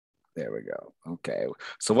There we go. Okay.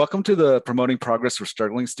 So welcome to the Promoting Progress for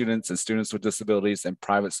Struggling Students and Students with Disabilities in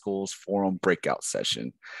Private Schools Forum Breakout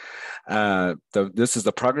Session. This is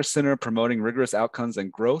the Progress Center promoting rigorous outcomes and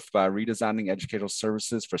growth by redesigning educational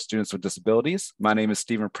services for students with disabilities. My name is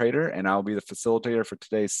Stephen Prater, and I'll be the facilitator for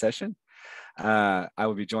today's session. I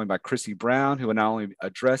will be joined by Chrissy Brown, who will not only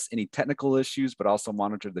address any technical issues, but also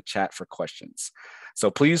monitor the chat for questions. So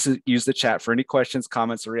please use the chat for any questions,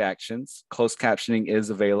 comments, or reactions. Closed captioning is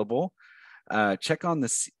available. Click on the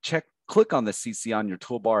CC on your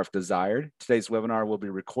toolbar if desired. Today's webinar will be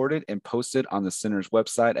recorded and posted on the center's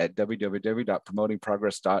website at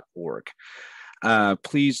www.promotingprogress.org.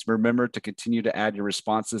 Please remember to continue to add your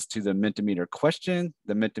responses to the Mentimeter question.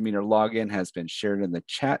 The Mentimeter login has been shared in the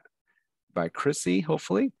chat by Chrissy,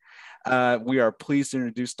 hopefully. We are pleased to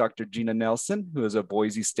introduce Dr. Gina Nelson, who is a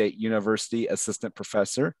Boise State University assistant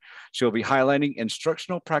professor. She'll be highlighting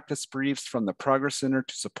instructional practice briefs from the Progress Center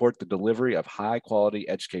to support the delivery of high quality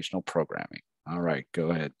educational programming. All right,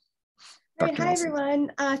 go ahead. Right, hi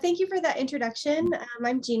everyone. Thank you for that introduction.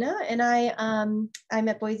 I'm Gina, and I'm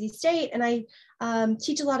at Boise State, and I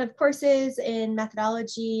teach a lot of courses in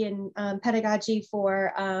methodology and pedagogy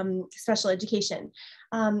for special education.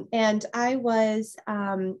 And I was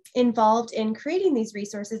involved in creating these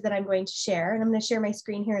resources that I'm going to share, and I'm going to share my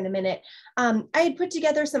screen here in a minute. I had put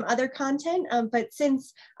together some other content, but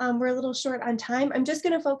since we're a little short on time, I'm just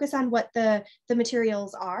going to focus on what the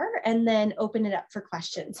materials are and then open it up for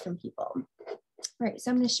questions from people. All right, so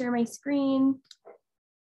I'm going to share my screen.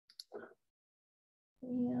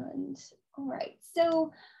 And all right,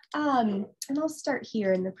 so and I'll start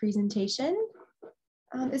here in the presentation.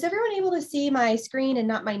 Is everyone able to see my screen and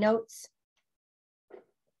not my notes?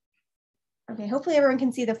 Okay, hopefully everyone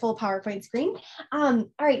can see the full PowerPoint screen. All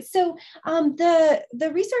right, so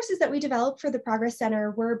the resources that we developed for the Progress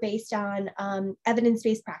Center were based on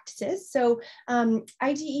evidence-based practices. So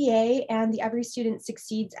IDEA and the Every Student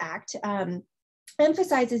Succeeds Act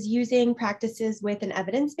emphasizes using practices with an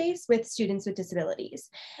evidence base with students with disabilities.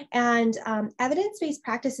 And evidence-based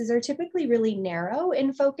practices are typically really narrow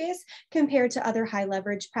in focus compared to other high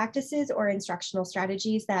leverage practices or instructional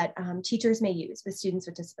strategies that teachers may use with students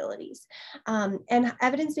with disabilities. And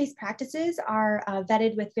evidence-based practices are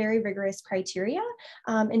vetted with very rigorous criteria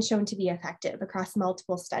and shown to be effective across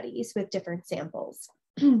multiple studies with different samples.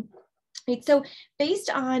 Right, so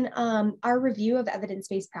based on our review of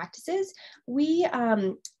evidence-based practices, we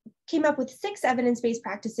came up with 6 evidence-based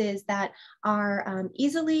practices that are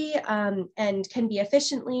easily and can be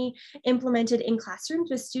efficiently implemented in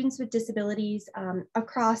classrooms with students with disabilities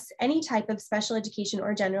across any type of special education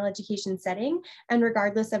or general education setting, and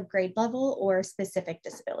regardless of grade level or specific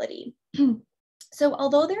disability. So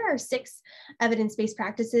although there are 6 evidence-based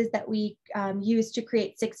practices that we use to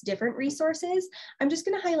create 6 different resources, I'm just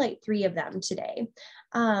going to highlight 3 of them today.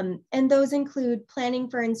 And those include planning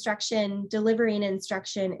for instruction, delivering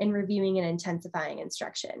instruction, and reviewing and intensifying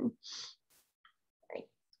instruction.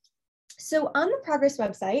 So on the Progress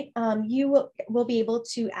website, you will be able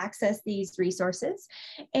to access these resources.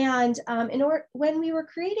 And when we were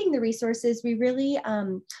creating the resources, we really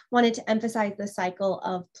wanted to emphasize the cycle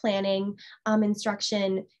of planning,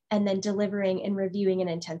 instruction, and then delivering and reviewing and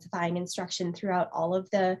intensifying instruction throughout all of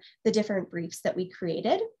the different briefs that we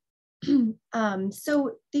created.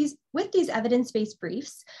 So with these evidence-based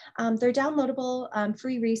briefs, they're downloadable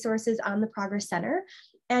free resources on the Progress Center.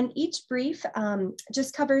 And each brief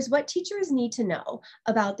just covers what teachers need to know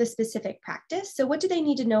about the specific practice. So what do they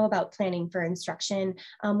need to know about planning for instruction?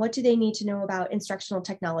 What do they need to know about instructional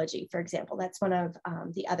technology, for example? That's one of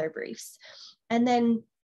the other briefs. And then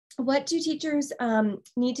what do teachers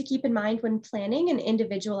need to keep in mind when planning and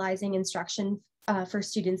individualizing instruction for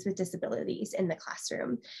students with disabilities in the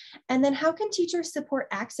classroom? And then how can teachers support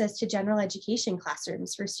access to general education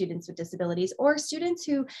classrooms for students with disabilities or students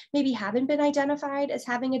who maybe haven't been identified as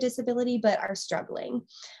having a disability but are struggling?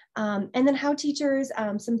 And then how teachers,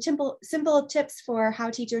 some simple tips for how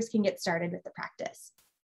teachers can get started with the practice.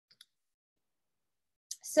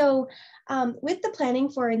 So with the planning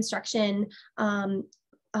for instruction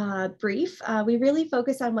brief, we really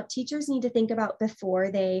focus on what teachers need to think about before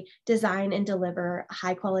they design and deliver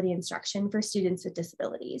high quality instruction for students with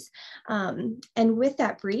disabilities. And with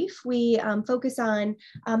that brief, we focus on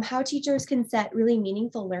how teachers can set really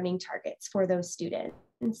meaningful learning targets for those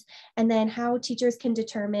students. And then how teachers can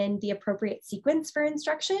determine the appropriate sequence for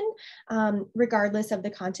instruction, regardless of the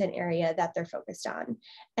content area that they're focused on.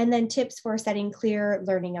 And then tips for setting clear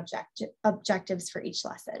learning objectives for each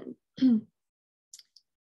lesson.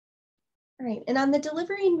 All right, and on the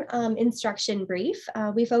delivering instruction brief,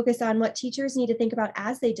 we focus on what teachers need to think about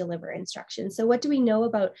as they deliver instruction. So what do we know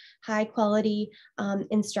about high quality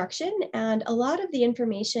instruction? And a lot of the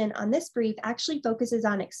information on this brief actually focuses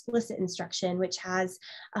on explicit instruction, which has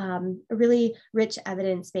a really rich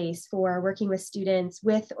evidence base for working with students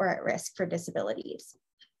with or at risk for disabilities.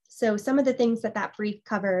 So some of the things that that brief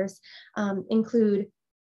covers include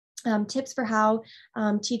tips for how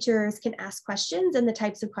teachers can ask questions and the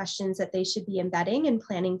types of questions that they should be embedding and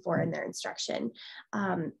planning for in their instruction.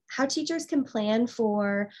 How teachers can plan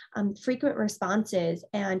for frequent responses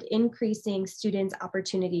and increasing students'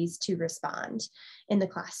 opportunities to respond in the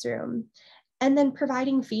classroom. And then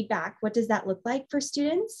providing feedback, what does that look like for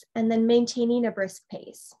students? And then maintaining a brisk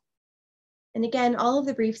pace. And again, all of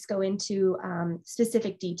the briefs go into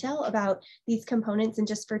specific detail about these components, and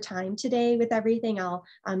just for time today with everything, I'll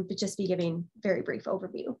just be giving very brief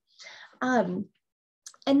overview. And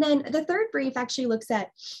then the third brief actually looks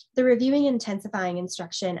at the reviewing and intensifying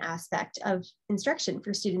instruction aspect of instruction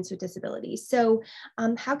for students with disabilities. So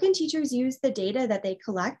how can teachers use the data that they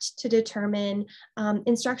collect to determine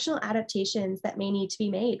instructional adaptations that may need to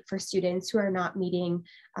be made for students who are not meeting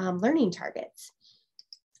learning targets?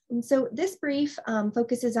 And so this brief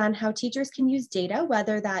focuses on how teachers can use data,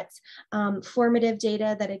 whether that's formative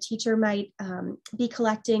data that a teacher might be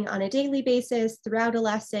collecting on a daily basis throughout a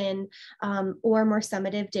lesson, or more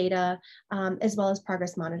summative data, as well as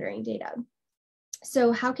progress monitoring data.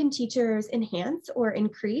 So how can teachers enhance or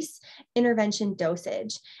increase intervention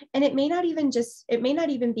dosage? And it may not even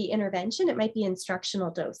be intervention, it might be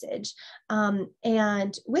instructional dosage.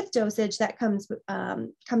 And with dosage that comes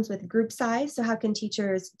with group size. So how can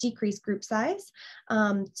teachers decrease group size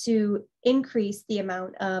to increase the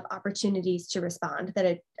amount of opportunities to respond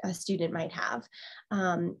that a student might have?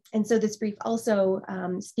 And so this brief also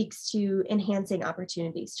speaks to enhancing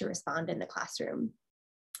opportunities to respond in the classroom.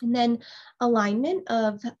 And then alignment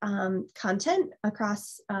of content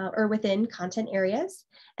across or within content areas,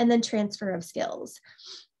 and then transfer of skills.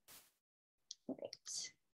 All right.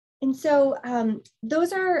 And so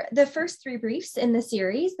those are the first three briefs in the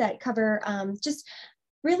series that cover just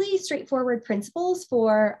really straightforward principles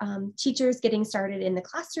for teachers getting started in the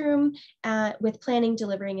classroom with planning,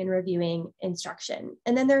 delivering, and reviewing instruction.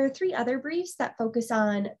 And then there are three other briefs that focus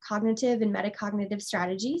on cognitive and metacognitive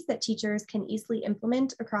strategies that teachers can easily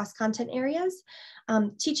implement across content areas,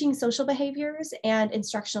 teaching social behaviors, and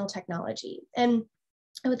instructional technology. And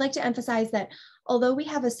I would like to emphasize that although we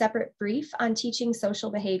have a separate brief on teaching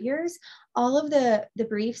social behaviors, all of the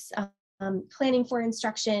briefs planning for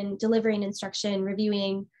instruction, delivering instruction,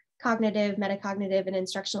 reviewing, cognitive, metacognitive, and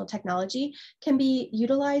instructional technology can be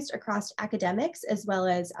utilized across academics as well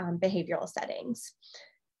as behavioral settings.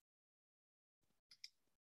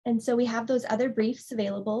 And so we have those other briefs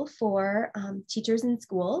available for teachers in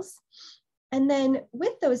schools. And then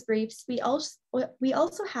with those briefs, we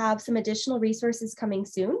also have some additional resources coming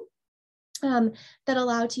soon that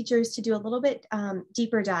allow teachers to do a little bit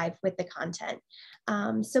deeper dive with the content.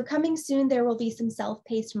 So coming soon, there will be some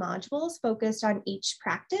self-paced modules focused on each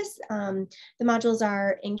practice. The modules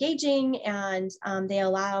are engaging, and they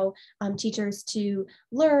allow teachers to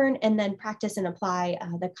learn and then practice and apply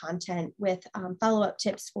the content with follow-up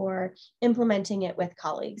tips for implementing it with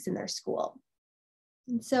colleagues in their school.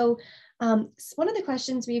 And so one of the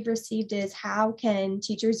questions we've received is, how can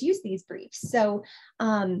teachers use these briefs? So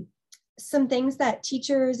some things that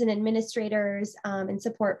teachers and administrators and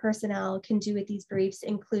support personnel can do with these briefs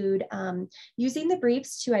include using the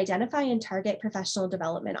briefs to identify and target professional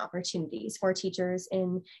development opportunities for teachers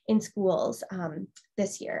in schools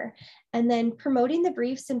this year. And then promoting the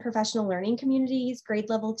briefs in professional learning communities, grade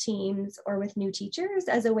level teams, or with new teachers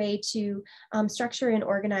as a way to structure and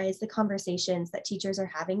organize the conversations that teachers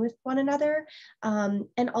are having with one another.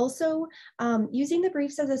 And also using the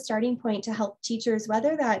briefs as a starting point to help teachers,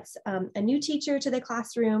 whether that's a new teacher to the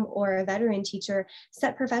classroom or a veteran teacher,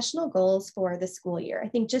 set professional goals for the school year. I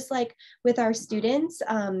think just like with our students,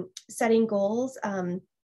 setting goals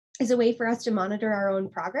is a way for us to monitor our own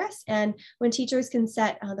progress. And when teachers can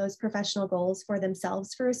set those professional goals for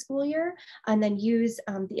themselves for a school year, and then use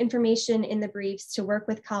the information in the briefs to work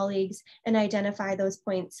with colleagues and identify those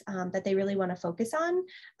points that they really want to focus on,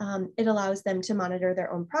 it allows them to monitor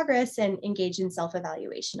their own progress and engage in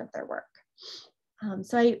self-evaluation of their work.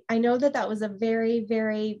 So I know that was a very,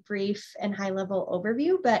 very brief and high level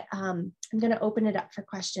overview, but I'm going to open it up for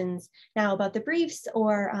questions now about the briefs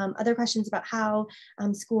or other questions about how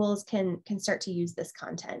schools can start to use this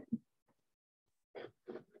content.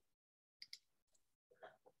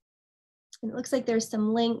 And it looks like there's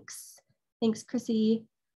some links. Thanks, Chrissy.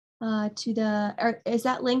 to the, or is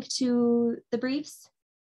that linked to the briefs?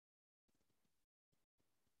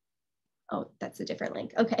 Oh, that's a different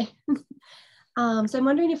link. Okay. So I'm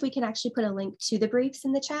wondering if we can actually put a link to the briefs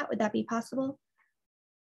in the chat. Would that be possible?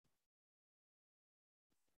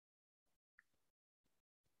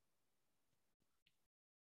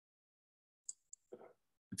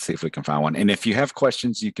 Let's see if we can find one. And if you have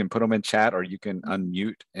questions, you can put them in chat, or you can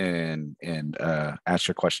unmute and ask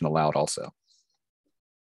your question aloud also.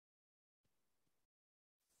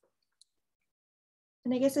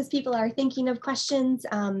 And I guess as people are thinking of questions,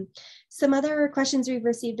 some other questions we've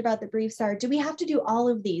received about the briefs are, do we have to do all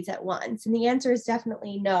of these at once? And the answer is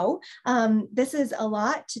definitely no. This is a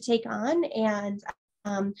lot to take on, and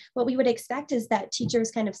what we would expect is that teachers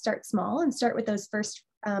kind of start small and start with those first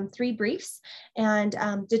 3 briefs and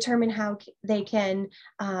determine how they can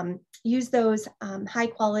use those high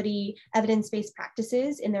quality evidence-based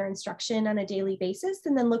practices in their instruction on a daily basis,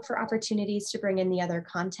 and then look for opportunities to bring in the other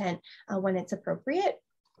content when it's appropriate.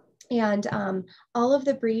 And all of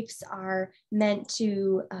the briefs are meant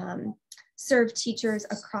to serve teachers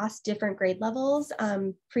across different grade levels,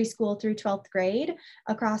 preschool through 12th grade,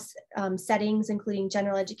 across settings, including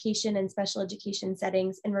general education and special education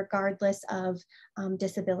settings, and regardless of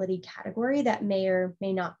disability category that may or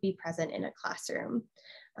may not be present in a classroom.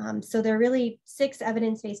 So there are really 6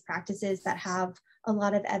 evidence-based practices that have a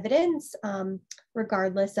lot of evidence,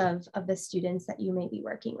 regardless of the students that you may be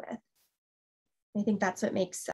working with. I think that's what makes